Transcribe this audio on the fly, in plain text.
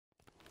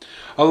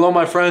Hello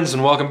my friends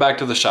and welcome back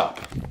to the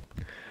shop.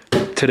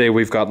 Today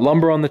we've got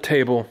lumber on the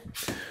table,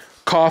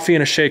 coffee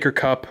in a shaker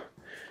cup,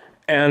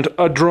 and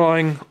a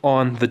drawing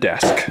on the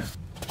desk.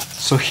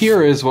 So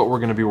here is what we're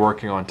going to be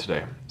working on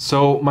today.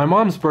 So my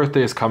mom's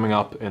birthday is coming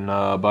up in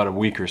about a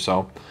week or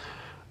so,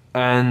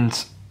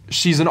 and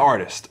she's an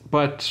artist,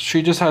 but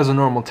she just has a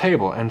normal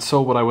table, and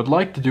so what I would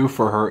like to do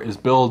for her is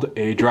build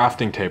a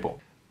drafting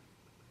table.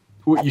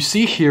 What you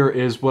see here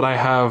is what I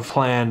have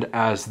planned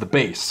as the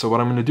base. So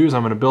what I'm going to do is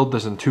I'm going to build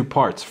this in two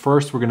parts.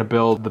 First, we're going to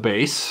build the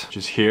base, which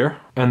is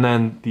here, and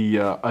then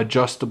the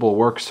adjustable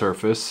work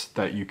surface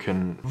that you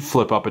can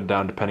flip up and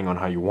down depending on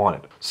how you want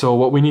it. So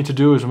what we need to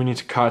do is we need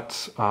to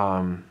cut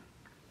all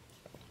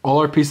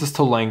our pieces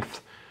to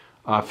length,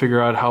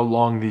 figure out how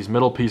long these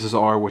middle pieces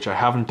are, which I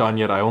haven't done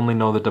yet. I only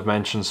know the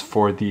dimensions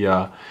for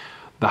the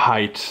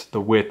height, the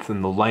width,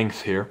 and the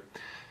length here.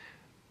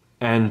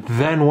 And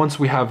then once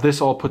we have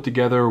this all put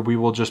together, we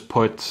will just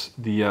put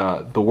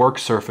the work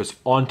surface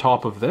on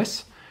top of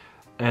this,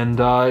 and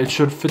it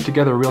should fit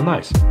together real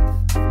nice.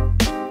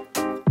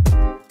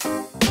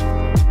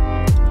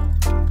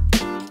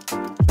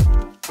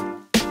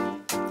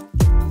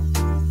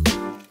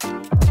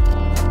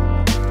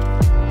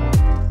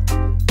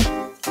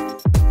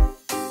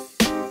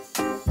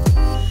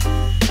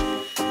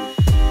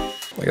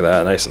 Look at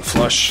that, nice and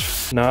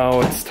flush. Now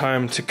it's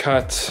time to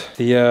cut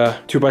the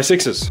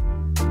 2x6s.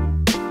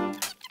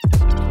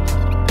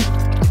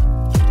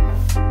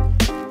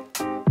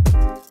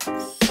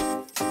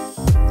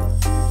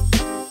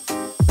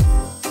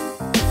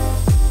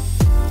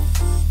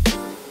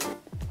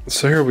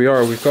 So here we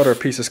are, we've got our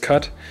pieces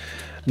cut.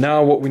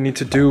 Now what we need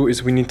to do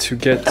is we need to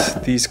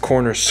get these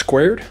corners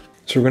squared.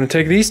 So we're going to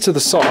take these to the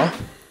saw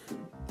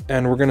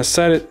and we're going to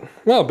set it,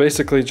 well,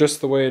 basically just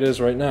the way it is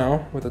right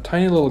now with a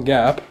tiny little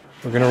gap.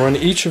 We're going to run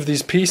each of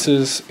these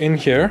pieces in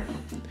here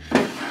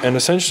and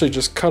essentially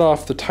just cut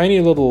off the tiny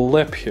little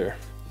lip here.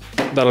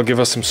 That'll give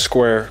us some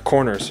square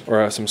corners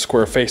or some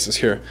square faces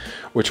here,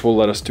 which will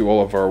let us do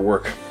all of our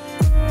work.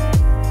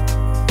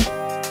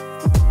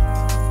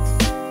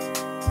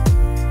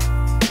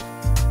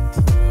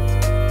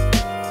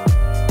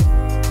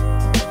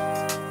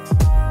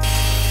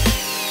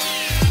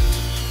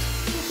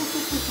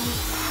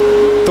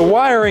 The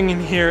wiring in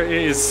here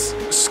is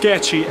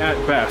sketchy at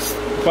best,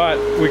 but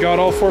we got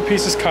all 4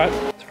 pieces cut.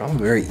 They're all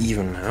very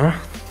even now.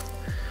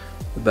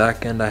 The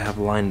back end I have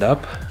lined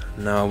up.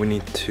 Now we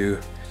need to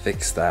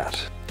fix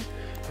that.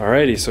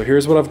 Alrighty, so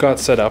here's what I've got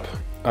set up.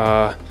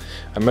 I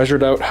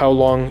measured out how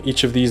long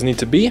each of these need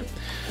to be.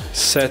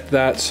 Set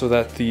that so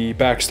that the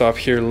backstop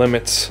here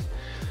limits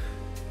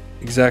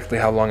exactly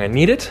how long I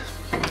need it.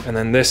 And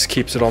then this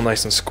keeps it all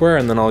nice and square,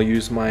 and then I'll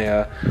use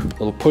my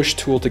little push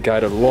tool to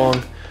guide it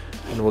along.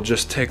 And we'll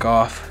just take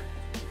off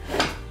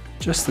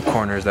just the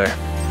corners there.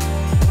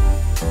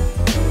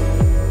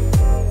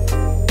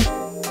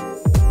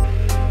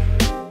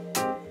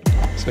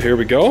 So here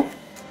we go.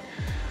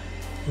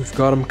 We've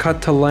got them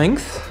cut to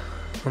length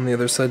on the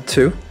other side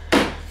too.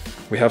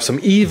 We have some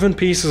even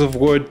pieces of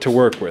wood to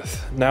work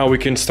with. Now we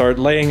can start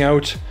laying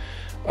out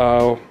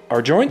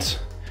our joints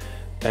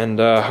and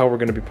how we're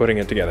going to be putting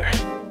it together.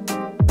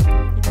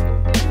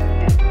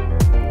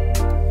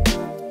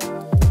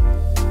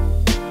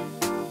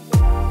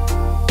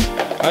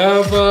 I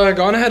have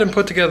gone ahead and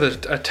put together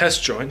a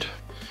test joint.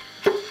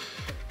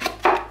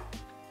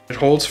 It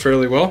holds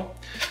fairly well,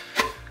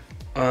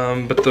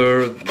 but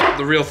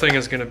the real thing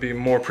is going to be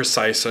more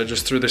precise. I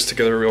just threw this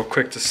together real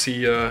quick to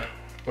see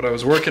what I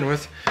was working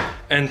with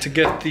and to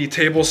get the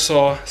table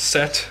saw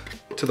set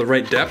to the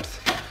right depth.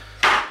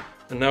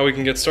 And now we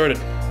can get started.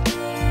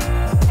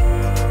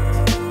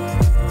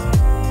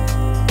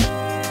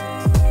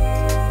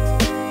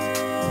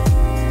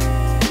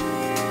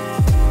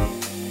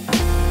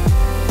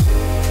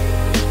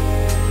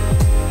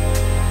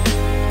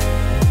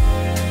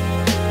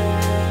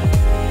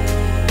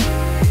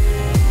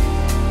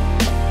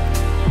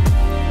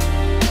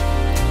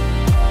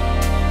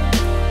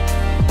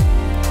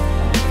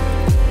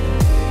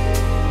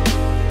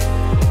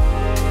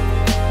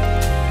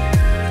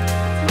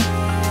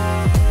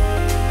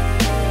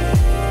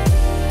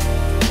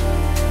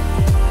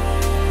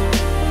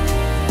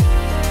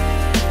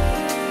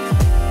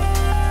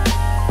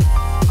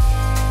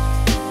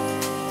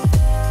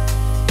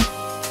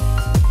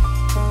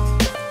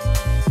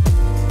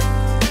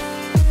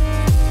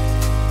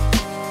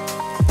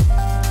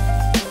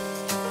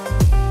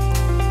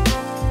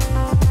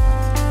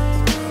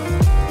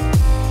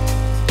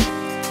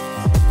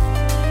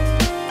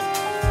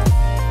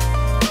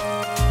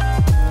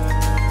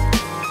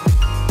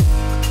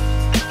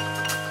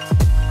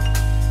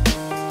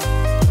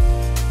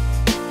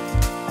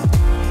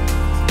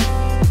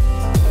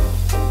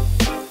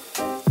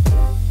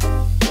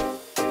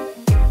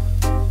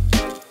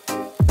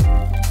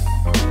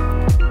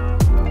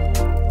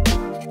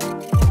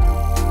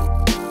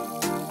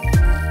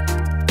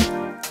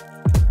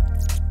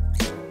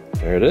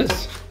 There it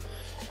is.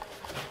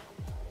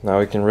 Now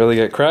we can really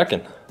get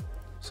cracking.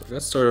 So I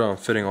got started on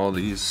fitting all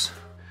these.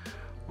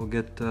 We'll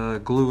get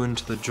glue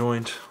into the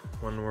joint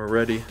when we're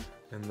ready,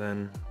 and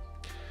then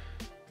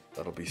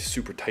that'll be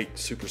super tight,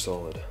 super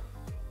solid.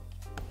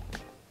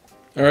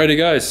 Alrighty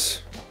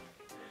guys,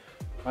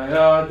 I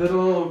did a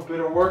little bit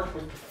of work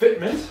with the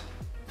fitment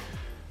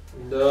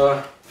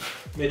and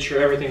made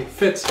sure everything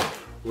fits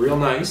real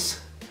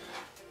nice.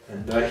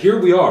 And here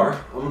we are.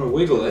 I'm gonna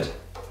wiggle it.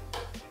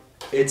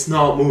 It's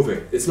not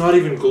moving. It's not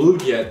even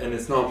glued yet, and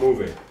it's not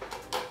moving.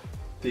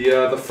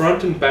 The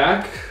front and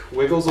back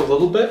wiggles a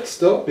little bit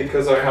still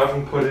because I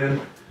haven't put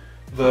in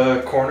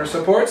the corner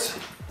supports.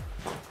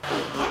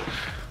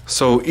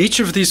 So each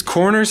of these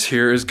corners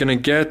here is gonna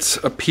get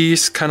a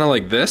piece kind of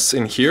like this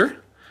in here,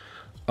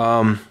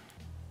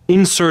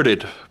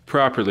 inserted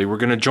properly. We're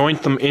gonna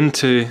joint them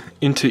into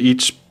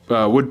each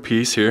wood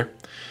piece here,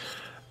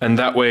 and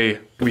that way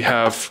we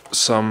have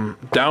some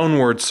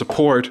downward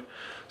support,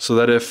 so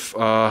that if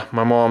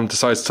my mom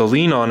decides to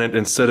lean on it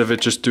instead of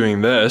it just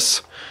doing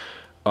this,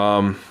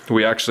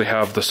 we actually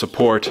have the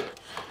support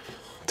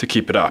to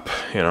keep it up,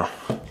 you know.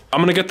 I'm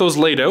gonna get those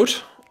laid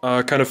out,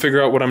 kind of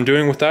figure out what I'm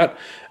doing with that,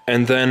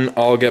 and then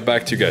I'll get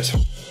back to you guys.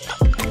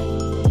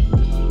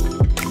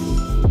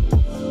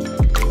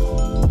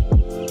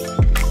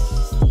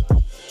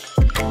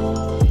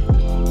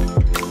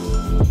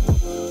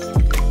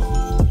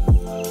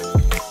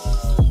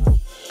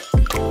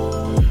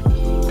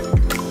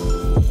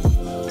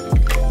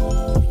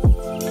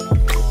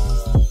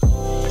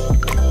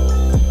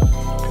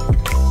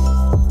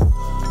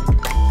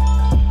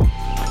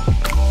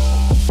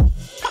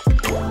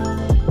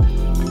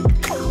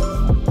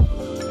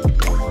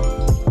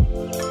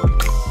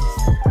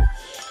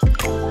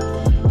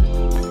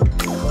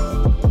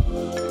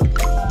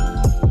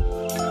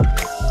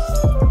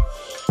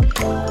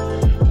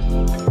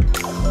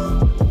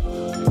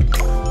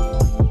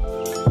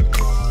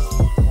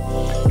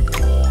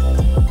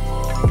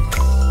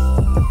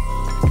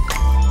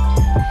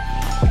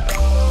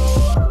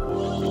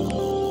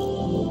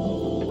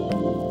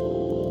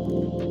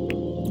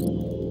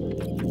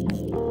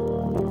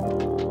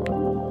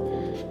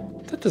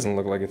 Doesn't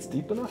look like it's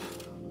deep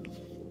enough.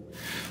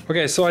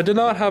 Okay, so I did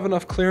not have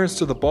enough clearance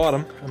to the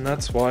bottom, and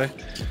that's why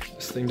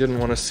this thing didn't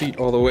want to seat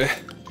all the way.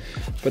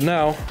 But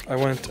now I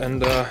went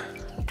and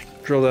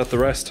drilled out the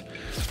rest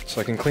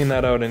so I can clean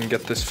that out and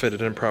get this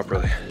fitted in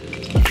properly.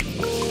 There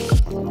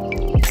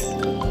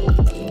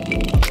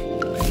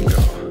you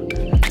go.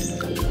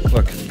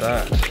 Look at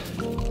that.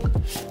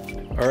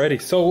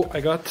 Alrighty, so I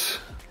got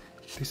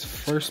this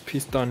first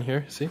piece done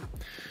here, see?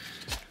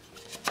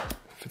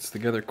 Fits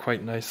together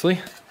quite nicely.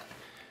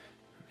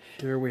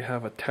 Here we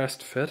have a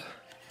test fit.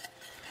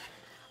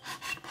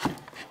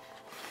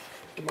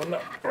 Come on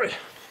now.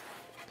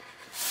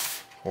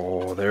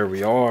 Oh, there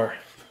we are.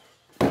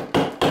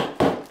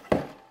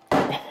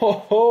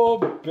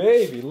 Oh,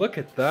 baby, look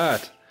at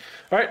that.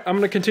 All right, I'm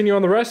gonna continue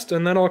on the rest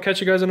and then I'll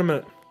catch you guys in a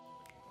minute.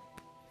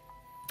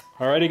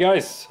 Alrighty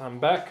guys,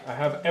 I'm back. I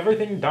have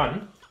everything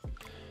done.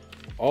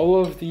 All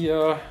of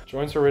the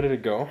joints are ready to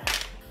go.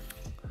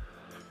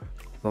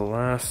 The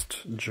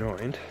last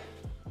joint.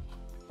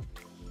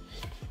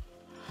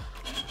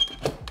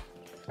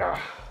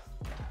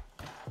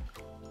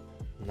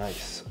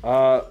 Nice.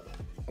 A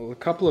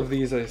couple of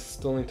these I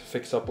still need to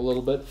fix up a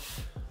little bit,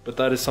 but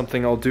that is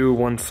something I'll do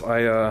once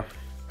I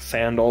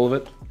sand all of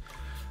it.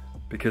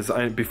 Because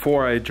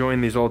before I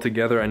join these all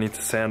together, I need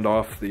to sand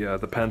off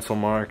the pencil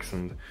marks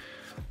and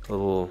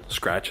little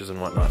scratches and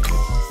whatnot.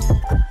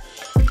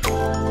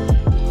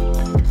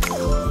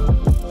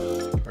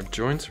 Our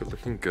joints are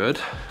looking good.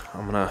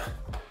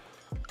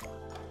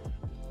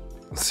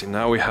 Let's see,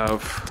 now we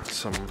have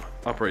some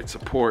upright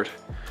support,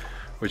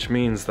 which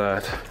means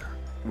that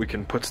we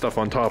can put stuff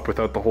on top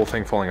without the whole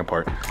thing falling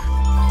apart.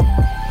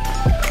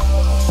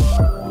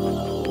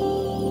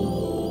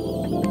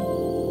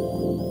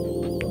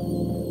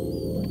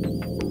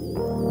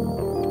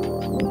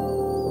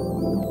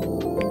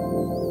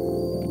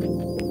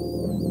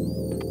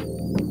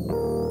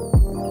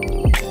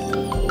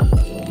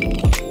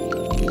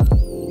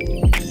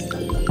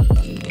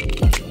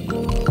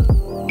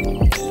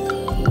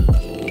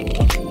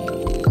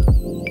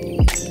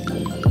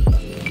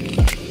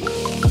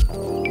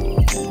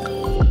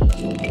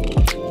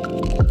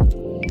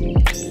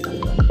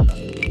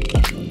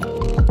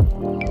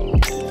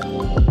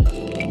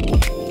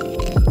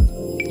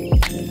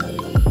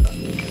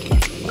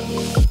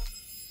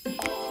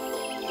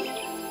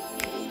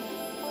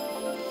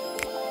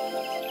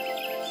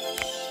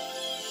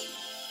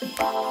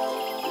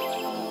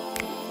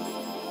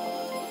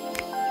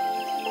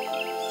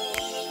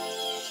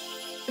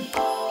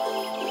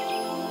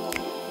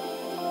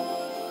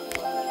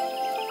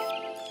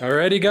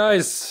 Alrighty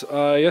guys,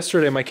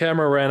 yesterday my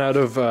camera ran out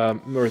of,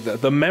 or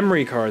the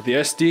memory card, the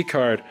SD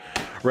card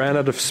ran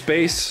out of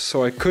space,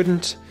 so I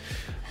couldn't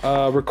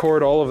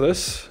record all of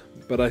this,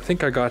 but I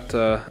think I got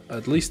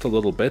at least a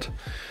little bit.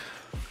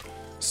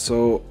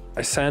 So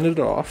I sanded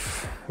it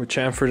off, we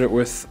chamfered it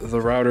with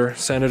the router,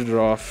 sanded it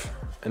off,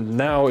 and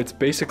now it's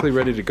basically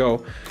ready to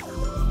go.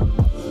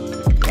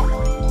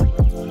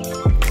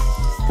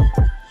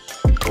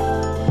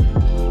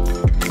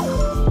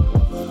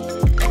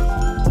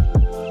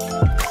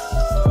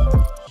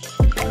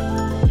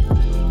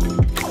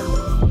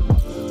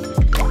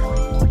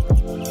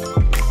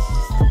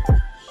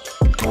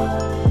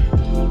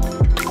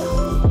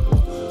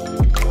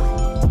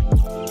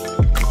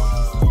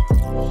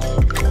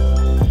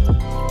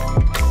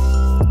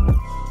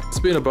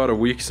 been about a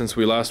week since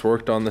we last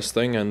worked on this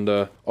thing, and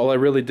all I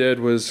really did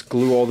was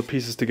glue all the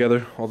pieces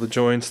together, all the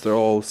joints, they're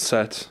all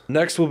set.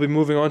 Next we'll be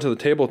moving on to the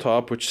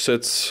tabletop, which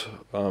sits,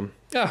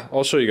 yeah,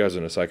 I'll show you guys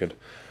in a second.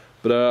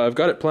 But I've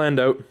got it planned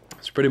out,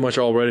 it's pretty much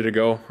all ready to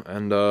go,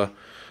 and I'm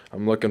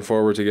looking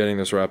forward to getting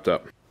this wrapped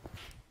up.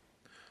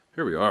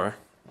 Here we are.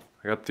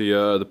 I got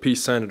the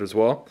piece sanded as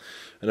well,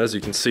 and as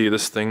you can see,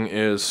 this thing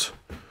is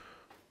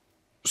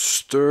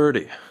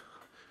sturdy.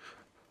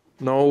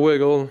 No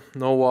wiggle,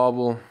 no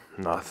wobble,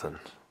 nothing.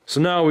 So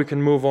now we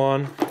can move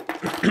on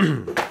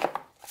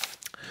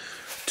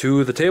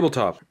to the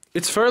tabletop.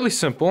 It's fairly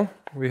simple.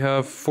 We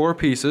have 4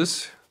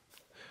 pieces,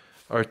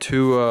 our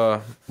 2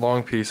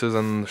 long pieces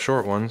and the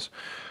short ones.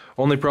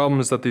 Only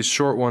problem is that these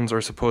short ones are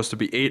supposed to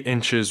be 8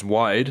 inches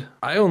wide.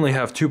 I only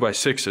have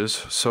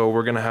 2x6s, so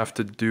we're gonna have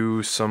to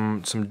do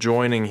some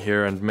joining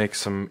here and make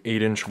some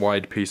 8-inch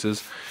wide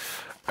pieces.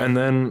 And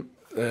then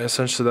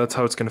essentially that's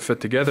how it's going to fit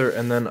together.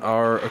 And then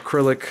our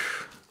acrylic,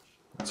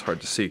 it's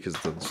hard to see because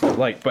it's the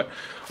light, but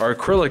our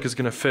acrylic is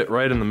going to fit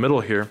right in the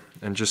middle here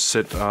and just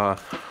sit on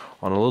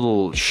a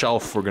little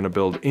shelf we're going to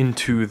build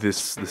into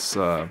this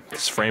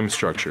frame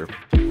structure.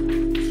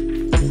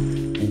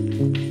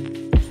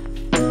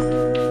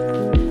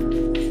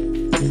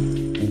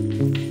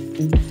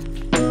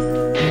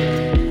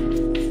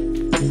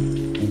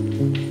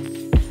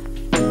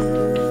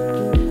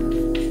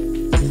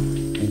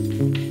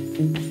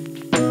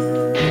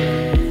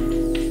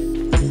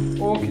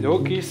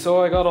 So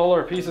I got all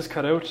our pieces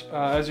cut out.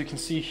 As you can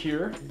see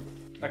here,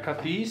 I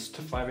cut these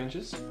to 5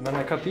 inches, and then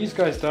I cut these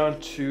guys down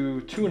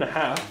to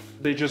 2.5.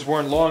 They just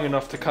weren't long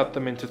enough to cut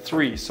them into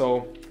 3,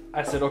 so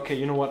I said, okay,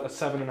 you know what, a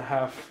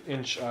 7.5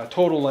 inch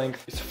total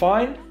length is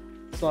fine.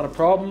 It's not a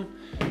problem.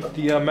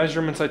 The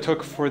measurements I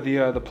took for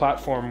the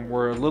platform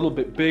were a little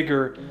bit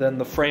bigger than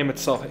the frame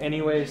itself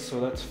anyway, so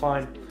that's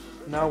fine.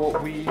 Now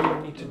what we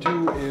need to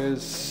do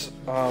is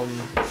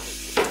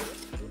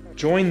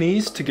join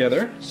these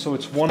together so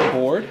it's one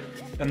board.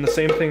 And the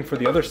same thing for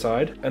the other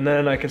side. And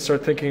then I can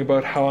start thinking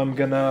about how I'm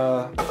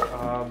gonna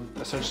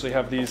essentially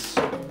have these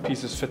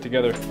pieces fit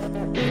together.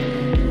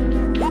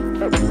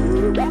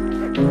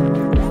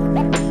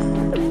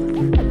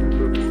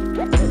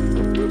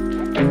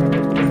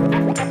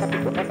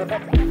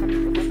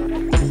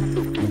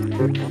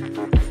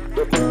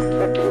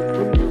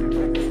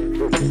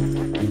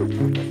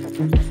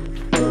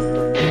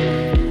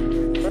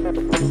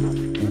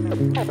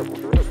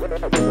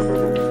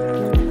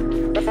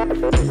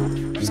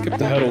 Skip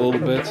the head a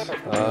little bit.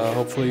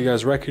 Hopefully you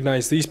guys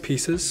recognize these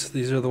pieces.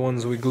 These are the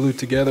ones we glued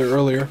together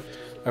earlier.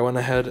 I went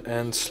ahead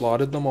and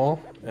slotted them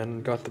all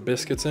and got the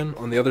biscuits in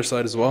on the other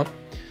side as well.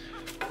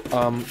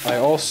 I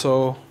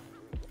also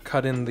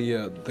cut in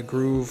the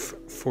groove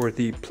for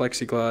the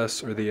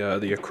plexiglass or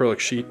the acrylic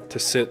sheet to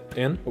sit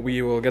in.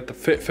 We will get the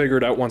fit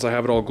figured out once I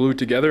have it all glued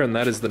together, and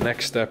that is the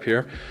next step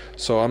here.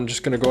 So I'm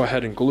just gonna go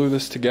ahead and glue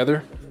this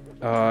together.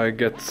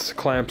 Get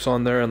clamps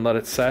on there and let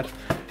it set.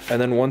 And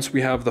then once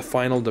we have the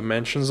final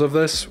dimensions of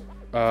this,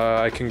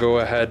 I can go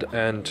ahead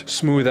and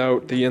smooth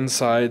out the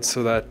inside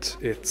so that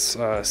it's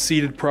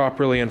seated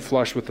properly and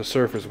flush with the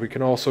surface. We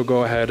can also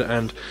go ahead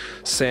and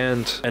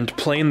sand and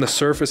plane the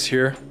surface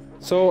here.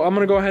 So I'm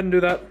gonna go ahead and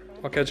do that.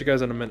 I'll catch you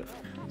guys in a minute.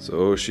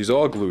 So she's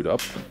all glued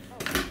up.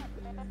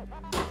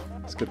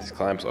 Let's get these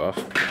clamps off.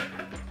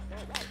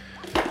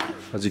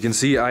 As you can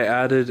see, I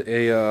added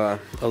a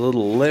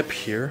little lip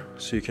here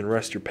so you can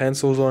rest your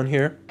pencils on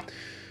here.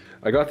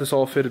 I got this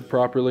all fitted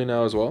properly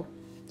now as well.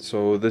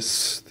 So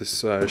this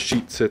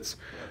sheet sits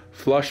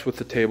flush with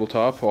the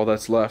tabletop. All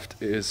that's left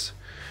is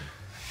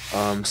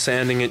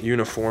sanding it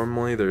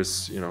uniformly.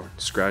 There's, you know,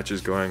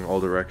 scratches going all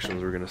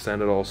directions. We're gonna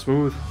sand it all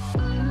smooth.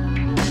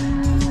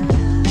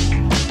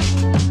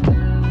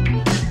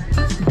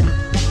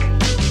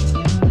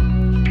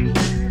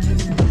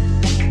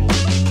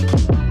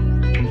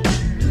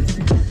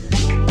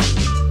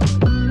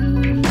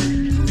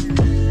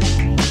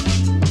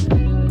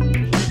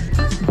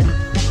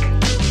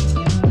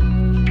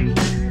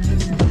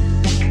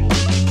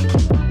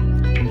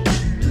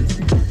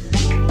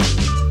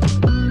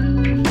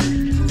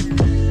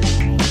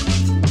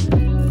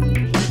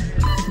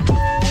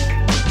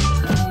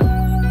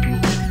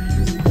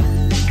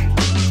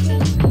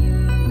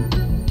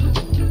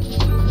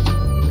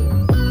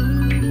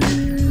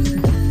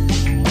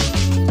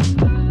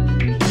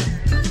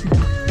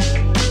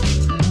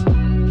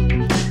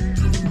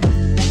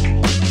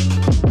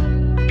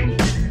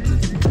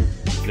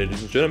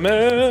 Ladies and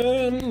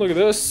gentlemen, look at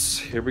this.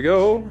 Here we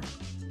go.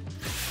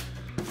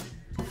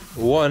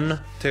 One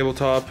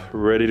tabletop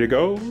ready to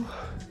go.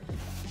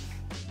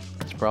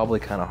 It's probably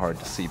kind of hard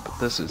to see, but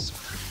this is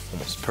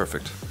almost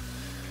perfect.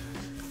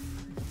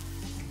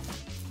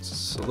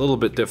 It's a little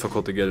bit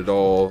difficult to get it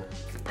all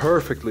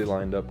perfectly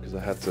lined up because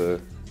I had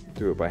to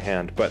do it by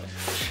hand, but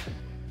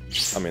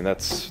I mean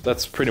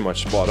that's pretty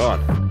much spot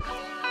on.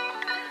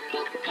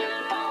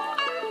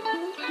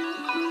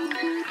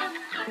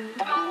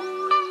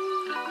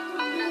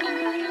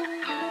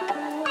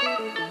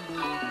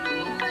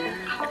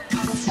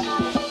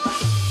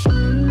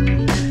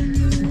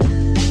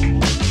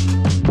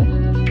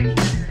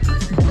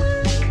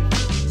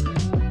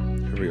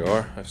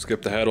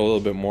 skip ahead a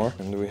little bit more.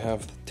 And we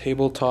have the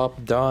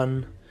tabletop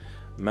done,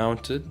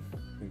 mounted.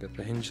 We got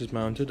the hinges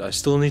mounted. I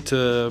still need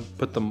to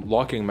put the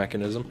locking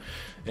mechanism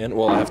in.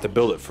 Well, I have to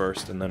build it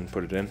first and then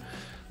put it in.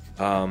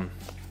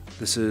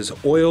 This is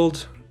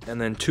oiled and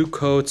then 2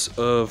 coats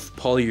of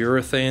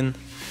polyurethane.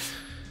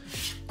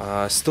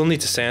 Still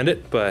need to sand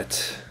it,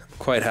 but I'm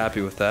quite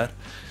happy with that.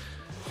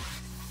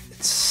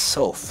 It's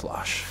so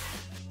flush.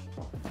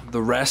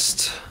 The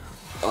rest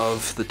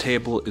of the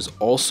table is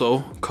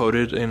also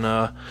coated in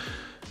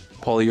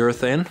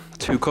polyurethane,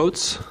 2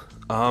 coats.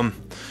 I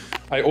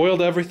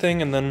oiled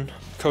everything and then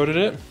coated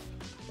it.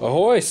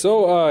 Ahoy!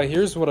 So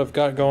here's what I've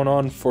got going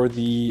on for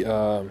the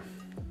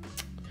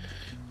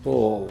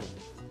little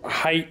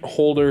height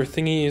holder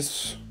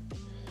thingies.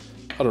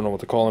 I don't know what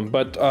to call them,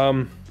 but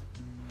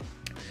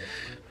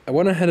I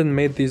went ahead and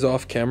made these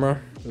off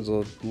camera. It was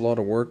a lot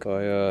of work.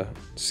 I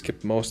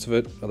skipped most of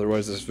it,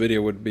 otherwise this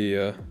video would be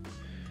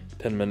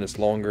 10 minutes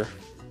longer.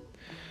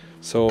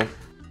 So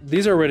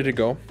these are ready to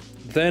go.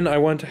 Then I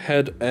went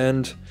ahead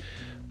and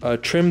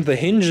trimmed the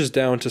hinges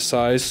down to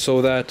size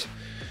so that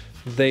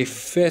they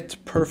fit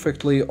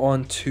perfectly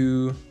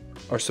onto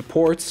our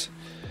supports.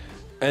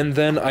 And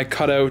then I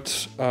cut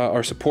out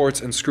our supports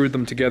and screwed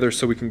them together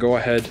so we can go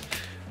ahead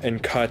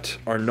and cut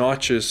our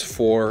notches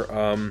for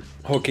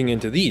hooking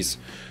into these.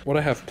 What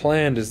I have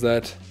planned is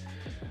that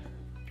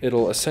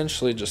it'll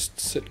essentially just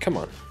sit, come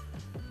on.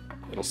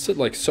 It'll sit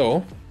like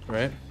so,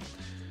 right?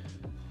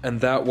 And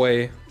that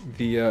way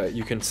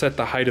you can set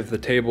the height of the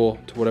table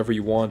to whatever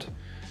you want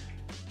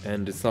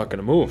and it's not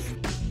gonna move.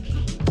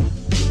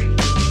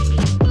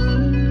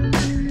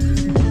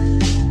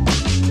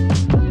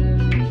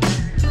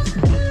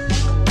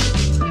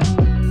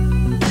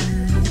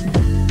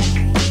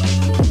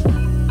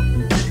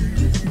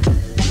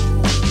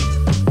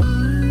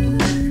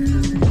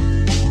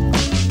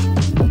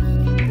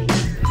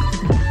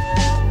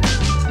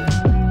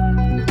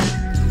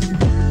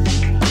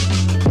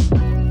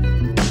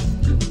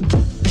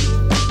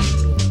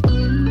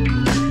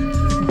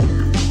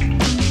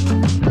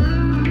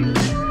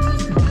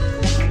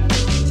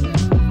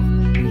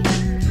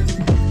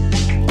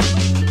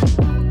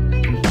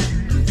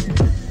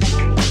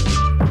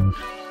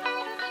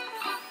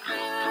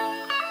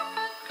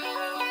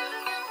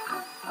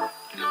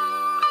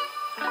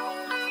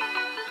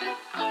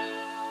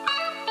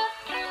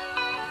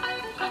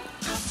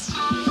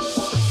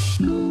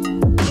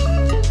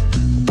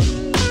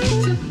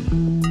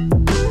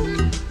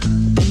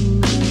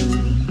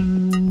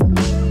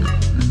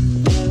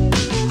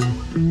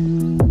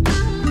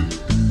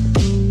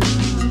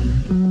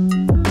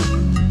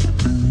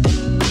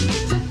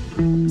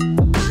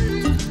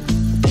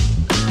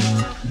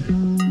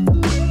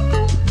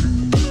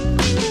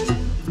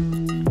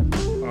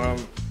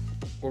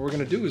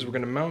 We're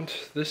gonna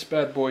mount this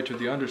bad boy to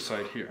the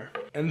underside here.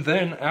 And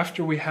then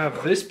after we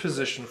have this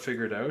position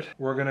figured out,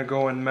 we're gonna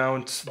go and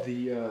mount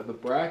the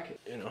bracket,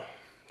 you know,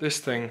 this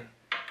thing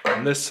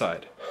on this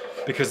side.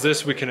 Because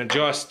this we can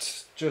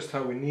adjust just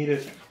how we need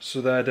it so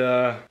that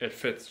it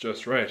fits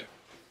just right.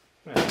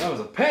 Man, that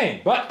was a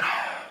pain, but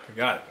we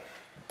got it.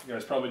 You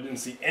guys probably didn't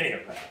see any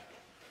of that.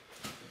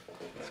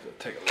 Let's go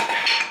take a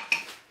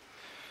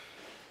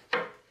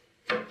look.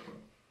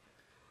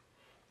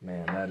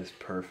 Man, that is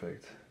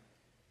perfect.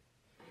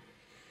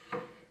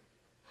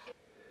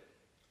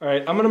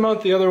 Alright, I'm gonna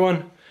mount the other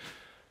one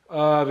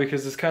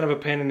because it's kind of a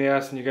pain in the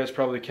ass and you guys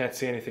probably can't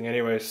see anything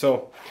anyway,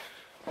 so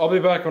I'll be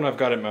back when I've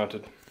got it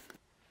mounted.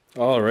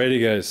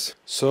 Alrighty guys,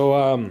 so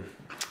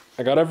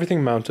I got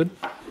everything mounted,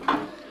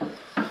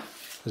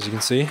 as you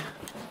can see.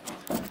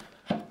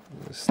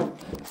 Just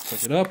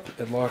pick it up,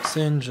 it locks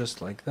in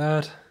just like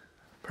that.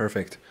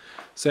 Perfect.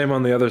 Same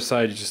on the other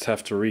side, you just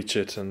have to reach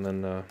it and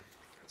then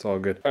it's all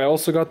good. I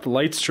also got the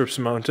light strips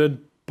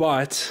mounted,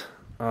 but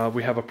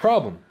we have a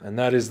problem, and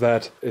that is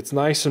that it's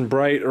nice and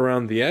bright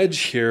around the edge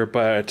here,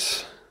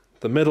 but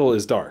the middle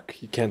is dark.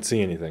 You can't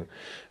see anything.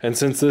 And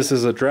since this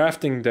is a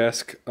drafting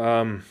desk,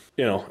 you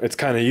know, it's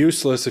kind of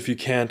useless if you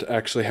can't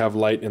actually have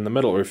light in the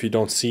middle, or if you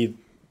don't see,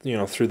 you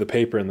know, through the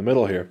paper in the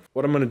middle here.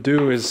 What I'm going to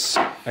do is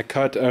I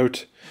cut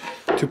out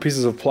 2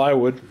 pieces of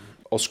plywood.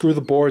 I'll screw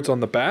the boards on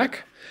the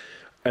back,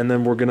 and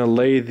then we're going to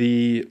lay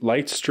the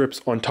light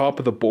strips on top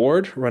of the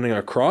board running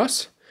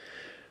across.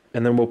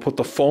 And then we'll put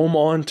the foam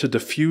on to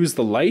diffuse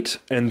the light,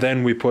 and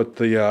then we put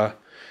the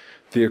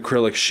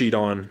acrylic sheet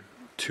on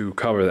to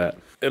cover that.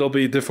 It'll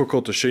be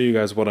difficult to show you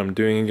guys what I'm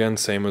doing again,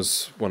 same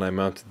as when I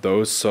mounted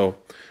those, so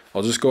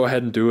I'll just go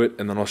ahead and do it,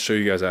 and then I'll show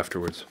you guys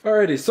afterwards.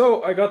 Alrighty,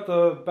 so I got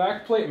the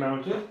back plate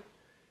mounted,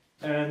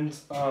 and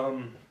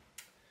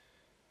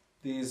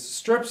these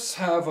strips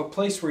have a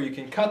place where you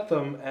can cut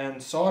them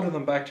and solder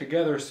them back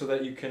together so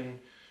that you can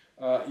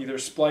either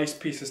splice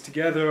pieces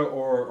together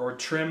or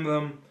trim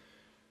them,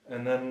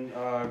 and then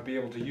be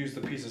able to use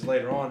the pieces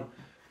later on.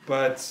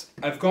 But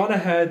I've gone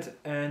ahead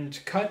and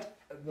cut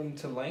them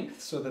to length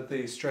so that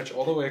they stretch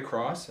all the way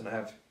across, and I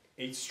have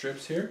 8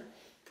 strips here.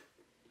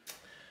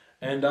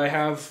 And I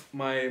have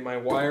my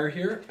wire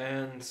here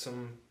and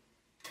some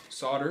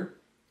solder.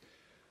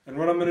 And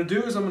what I'm going to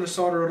do is I'm going to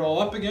solder it all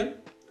up again,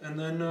 and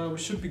then we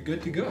should be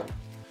good to go.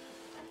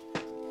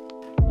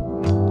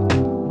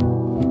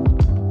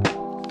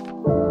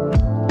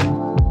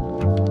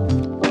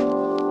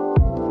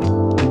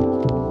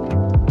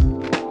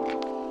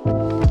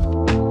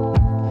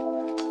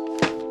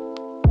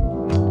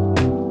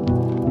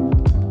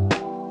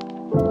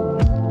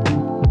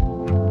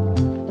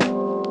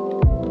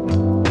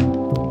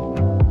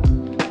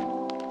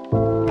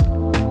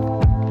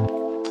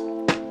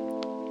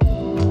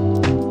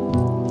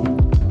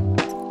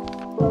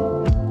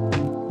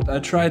 I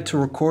tried to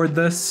record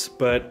this,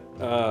 but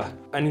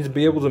I need to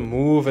be able to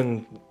move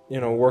and,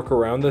 you know, work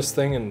around this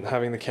thing, and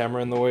having the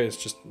camera in the way is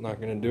just not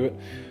gonna do it.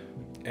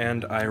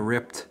 And I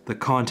ripped the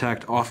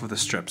contact off of the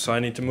strip, so I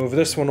need to move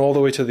this one all the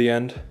way to the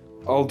end.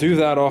 I'll do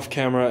that off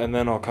camera and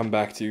then I'll come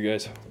back to you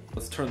guys.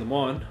 Let's turn them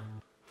on.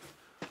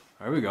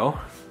 There we go.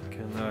 I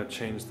can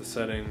change the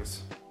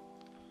settings.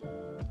 There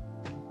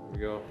we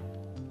go.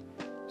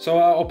 So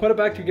I'll put it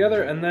back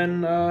together and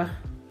then I'll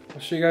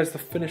show you guys the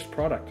finished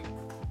product.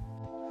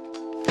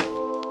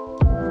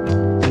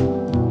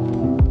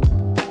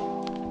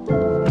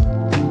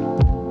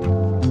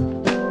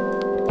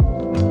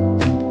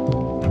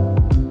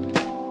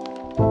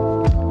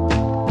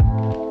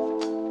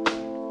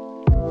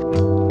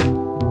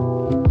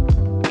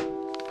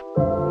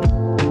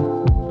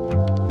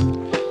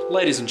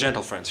 Ladies and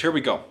gentle friends, here we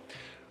go.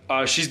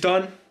 She's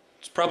done.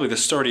 It's probably the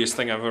sturdiest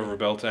thing I've ever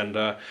built, and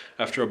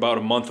after about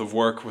a month of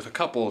work with a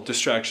couple of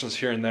distractions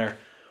here and there,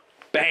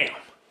 bam,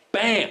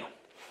 bam,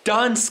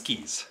 done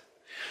skis.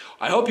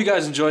 I hope you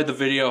guys enjoyed the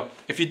video.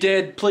 If you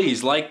did,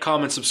 please like,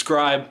 comment,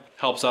 subscribe.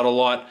 Helps out a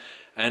lot.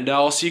 And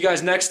I'll see you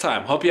guys next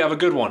time. Hope you have a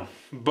good one.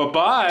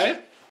 Bye-bye.